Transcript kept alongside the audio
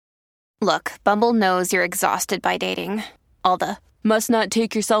Look, Bumble knows you're exhausted by dating. All the must not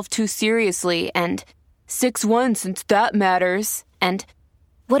take yourself too seriously and 6'1" since that matters. And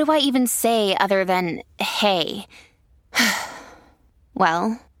what do I even say other than hey?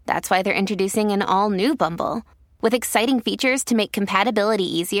 Well, that's why they're introducing an all-new Bumble with exciting features to make compatibility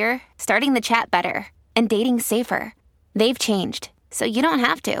easier, starting the chat better, and dating safer. They've changed, so you don't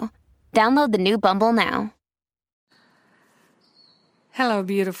have to. Download the new Bumble now. Hello,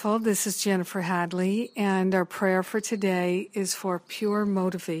 beautiful. This is Jennifer Hadley, and our prayer for today is for pure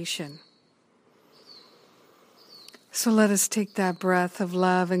motivation. So let us take that breath of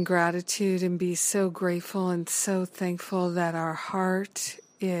love and gratitude and be so grateful and so thankful that our heart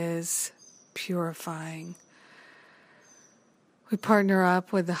is purifying. We partner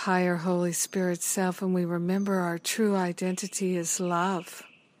up with the higher Holy Spirit self, and we remember our true identity is love.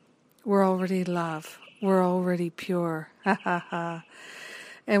 We're already love. We're already pure. Ha ha ha.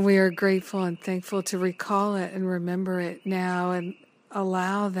 And we are grateful and thankful to recall it and remember it now and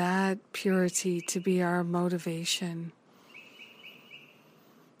allow that purity to be our motivation.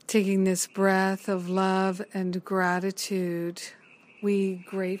 Taking this breath of love and gratitude, we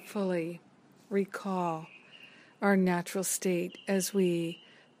gratefully recall our natural state as we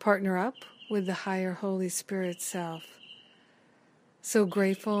partner up with the higher Holy Spirit self. So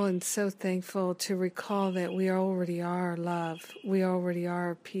grateful and so thankful to recall that we already are love. We already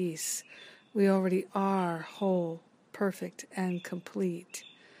are peace. We already are whole, perfect, and complete.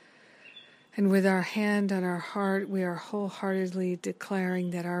 And with our hand on our heart, we are wholeheartedly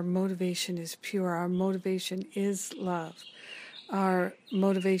declaring that our motivation is pure. Our motivation is love. Our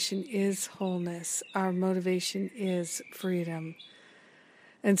motivation is wholeness. Our motivation is freedom.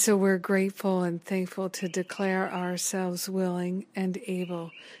 And so we're grateful and thankful to declare ourselves willing and able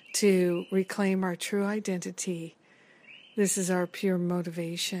to reclaim our true identity. This is our pure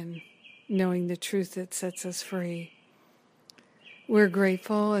motivation, knowing the truth that sets us free. We're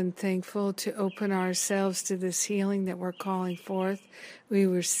grateful and thankful to open ourselves to this healing that we're calling forth. We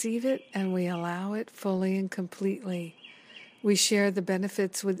receive it and we allow it fully and completely. We share the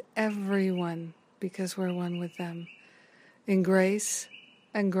benefits with everyone because we're one with them. In grace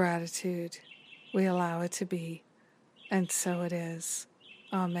and gratitude, we allow it to be, and so it is.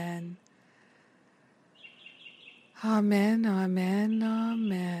 Amen. Amen, amen,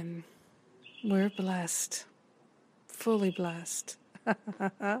 amen. We're blessed, fully blessed.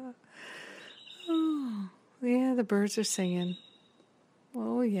 Oh, yeah, the birds are singing.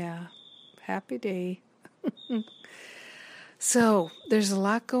 Oh, yeah, happy day. So, there's a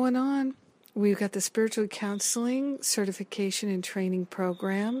lot going on. We've got the Spiritual Counseling Certification and Training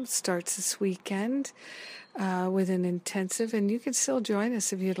Program. Starts this weekend with an intensive, and you can still join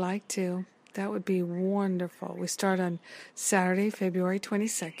us if you'd like to. That would be wonderful. We start on Saturday, February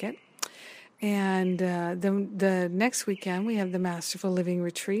 22nd. And the next weekend, we have the Masterful Living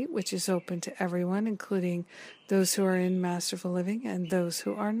Retreat, which is open to everyone, including those who are in Masterful Living and those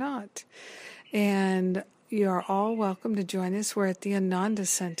who are not. And you are all welcome to join us. We're at the Ananda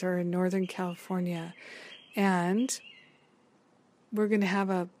Center in Northern California. And we're going to have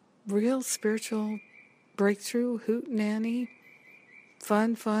a real spiritual breakthrough, hootenanny,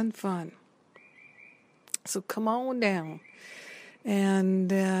 fun, fun, fun. So come on down.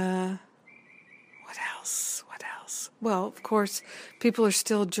 And what else? What else? Well, of course, people are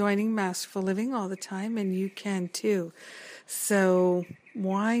still joining Masterful Living all the time, and you can too. So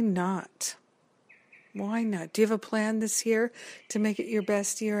why not? Why not? Do you have a plan this year to make it your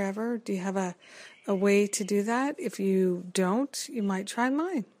best year ever? Do you have a way to do that? If you don't, you might try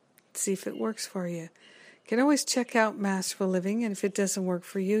mine. See if it works for you. You can always check out Masterful Living, and if it doesn't work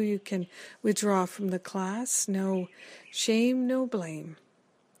for you, you can withdraw from the class. No shame, no blame.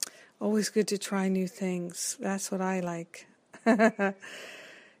 Always good to try new things. That's what I like.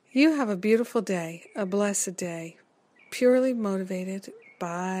 You have a beautiful day, a blessed day, purely motivated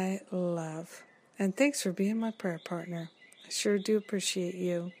by love. And thanks for being my prayer partner. I sure do appreciate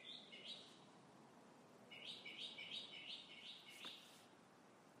you.